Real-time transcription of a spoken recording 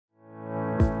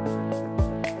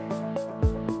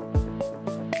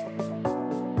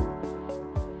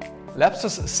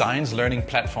Labster's science learning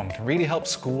platform can really help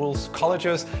schools,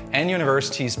 colleges, and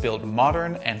universities build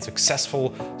modern and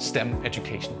successful STEM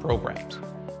education programs.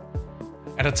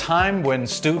 At a time when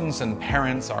students and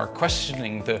parents are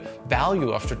questioning the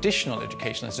value of traditional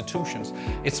educational institutions,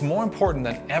 it's more important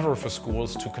than ever for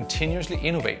schools to continuously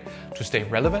innovate to stay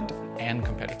relevant and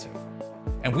competitive.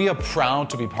 And we are proud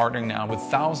to be partnering now with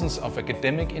thousands of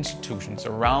academic institutions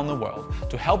around the world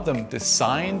to help them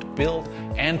design, build,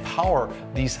 and power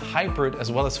these hybrid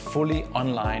as well as fully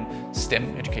online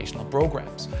STEM educational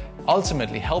programs,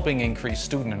 ultimately helping increase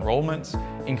student enrollments,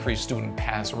 increase student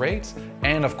pass rates,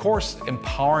 and of course,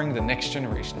 empowering the next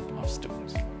generation of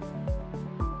students.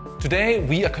 Today,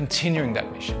 we are continuing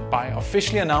that mission by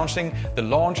officially announcing the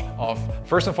launch of,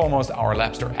 first and foremost, our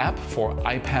Labster app for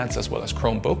iPads as well as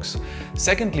Chromebooks.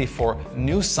 Secondly, for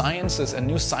new sciences and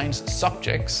new science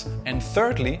subjects. And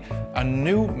thirdly, a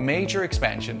new major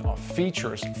expansion of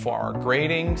features for our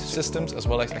grading systems as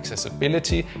well as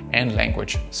accessibility and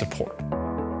language support.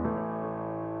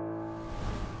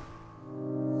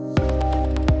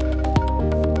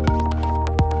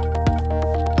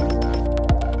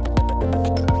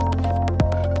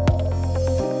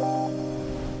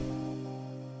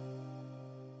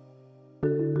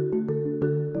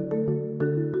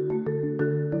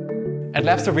 At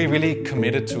Labster, we're really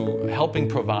committed to helping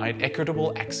provide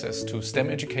equitable access to STEM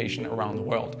education around the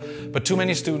world. But too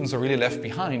many students are really left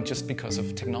behind just because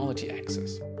of technology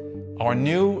access. Our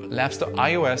new Labster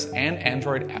iOS and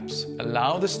Android apps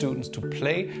allow the students to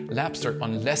play Labster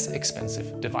on less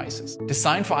expensive devices.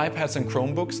 Designed for iPads and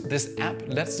Chromebooks, this app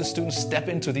lets the students step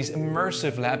into these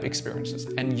immersive lab experiences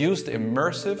and use the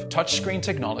immersive touchscreen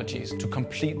technologies to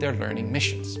complete their learning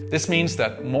missions. This means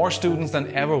that more students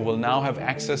than ever will now have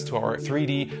access to our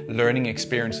 3D learning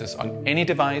experiences on any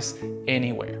device,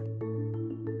 anywhere.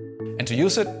 And to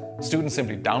use it, students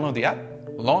simply download the app,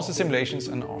 launch the simulations,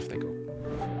 and off they go.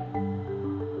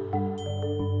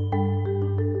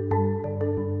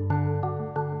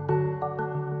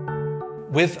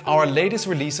 With our latest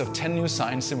release of 10 new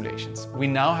science simulations, we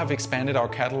now have expanded our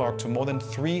catalog to more than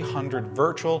 300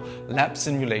 virtual lab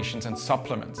simulations and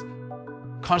supplements,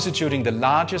 constituting the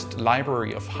largest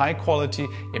library of high-quality,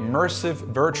 immersive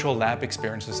virtual lab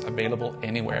experiences available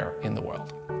anywhere in the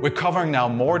world. We're covering now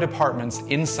more departments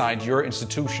inside your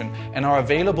institution and are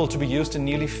available to be used in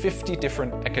nearly 50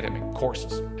 different academic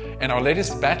courses. And our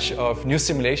latest batch of new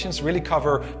simulations really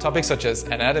cover topics such as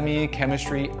anatomy,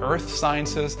 chemistry, earth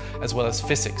sciences, as well as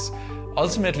physics.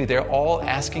 Ultimately, they're all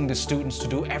asking the students to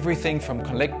do everything from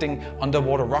collecting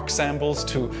underwater rock samples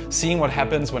to seeing what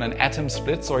happens when an atom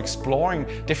splits or exploring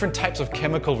different types of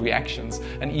chemical reactions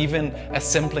and even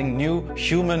assembling new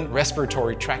human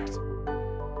respiratory tracts.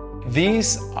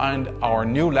 These and our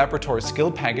new laboratory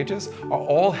skill packages are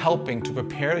all helping to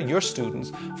prepare your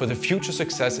students for the future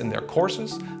success in their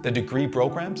courses, their degree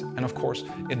programs, and of course,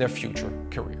 in their future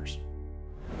careers.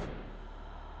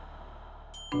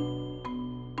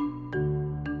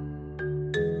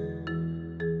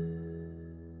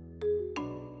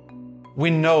 We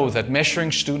know that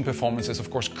measuring student performance is of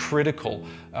course critical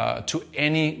to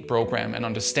any program and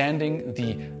understanding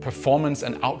the performance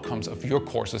and outcomes of your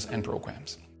courses and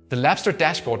programs. The Labster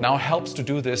dashboard now helps to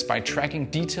do this by tracking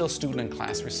detailed student and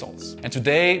class results. And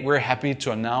today we're happy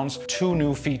to announce two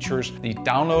new features: the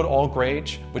Download All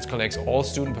Grades, which collects all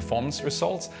student performance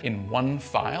results in one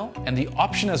file, and the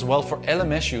option as well for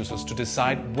LMS users to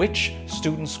decide which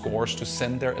student scores to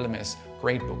send their LMS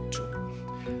gradebook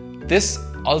to. This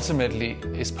ultimately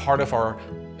is part of our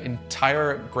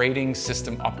entire grading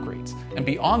system upgrades. And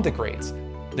beyond the grades,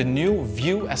 the new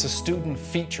View as a Student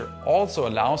feature also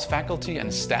allows faculty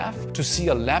and staff to see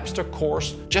a Labster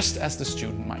course just as the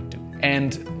student might do.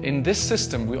 And in this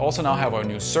system, we also now have our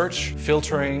new search,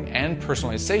 filtering, and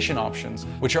personalization options,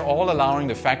 which are all allowing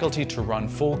the faculty to run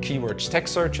full keywords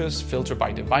text searches, filter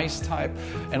by device type,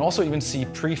 and also even see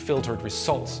pre-filtered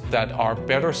results that are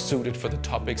better suited for the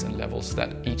topics and levels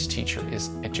that each teacher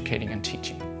is educating and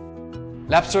teaching.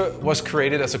 Labster was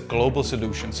created as a global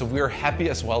solution, so we are happy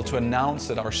as well to announce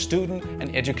that our student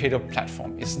and educator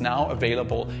platform is now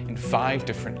available in 5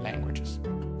 different languages.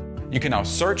 You can now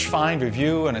search, find,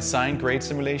 review, and assign grade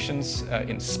simulations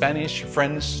in Spanish,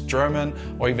 French, German,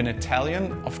 or even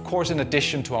Italian, of course in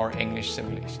addition to our English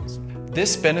simulations.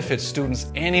 This benefits students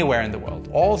anywhere in the world,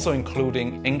 also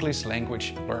including English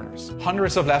language learners.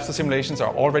 Hundreds of Labster simulations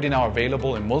are already now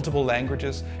available in multiple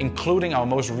languages, including our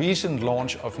most recent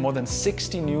launch of more than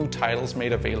 60 new titles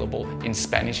made available in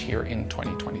Spanish here in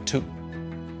 2022.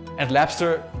 At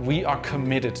Labster, we are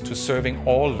committed to serving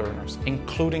all learners,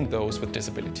 including those with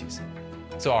disabilities.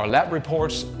 So our lab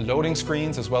reports, loading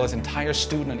screens, as well as entire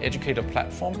student and educator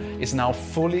platform is now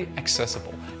fully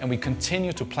accessible, and we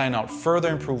continue to plan out further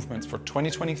improvements for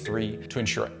 2023 to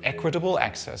ensure equitable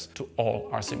access to all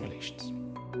our simulations.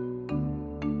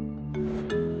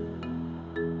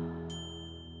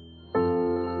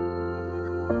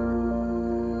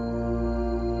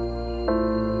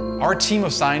 Our team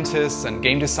of scientists and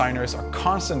game designers are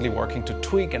constantly working to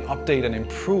tweak and update and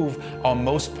improve our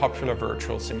most popular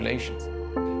virtual simulations.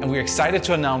 And we're excited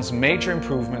to announce major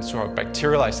improvements to our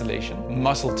bacterial isolation,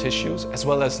 muscle tissues, as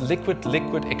well as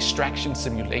liquid-liquid extraction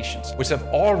simulations, which have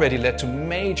already led to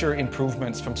major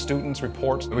improvements from students'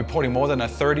 reporting more than a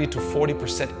 30 to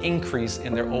 40% increase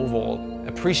in their overall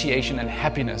appreciation and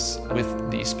happiness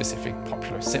with these specific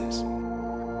popular sims.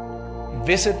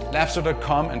 Visit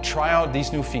labster.com and try out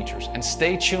these new features, and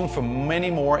stay tuned for many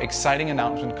more exciting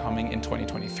announcements coming in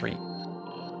 2023.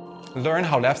 Learn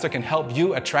how Labster can help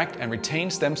you attract and retain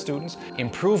STEM students,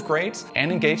 improve grades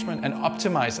and engagement, and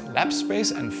optimize lab space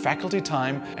and faculty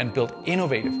time, and build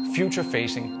innovative,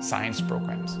 future-facing science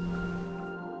programs.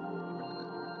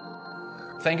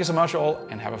 Thank you so much all,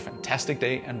 and have a fantastic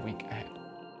day and week ahead.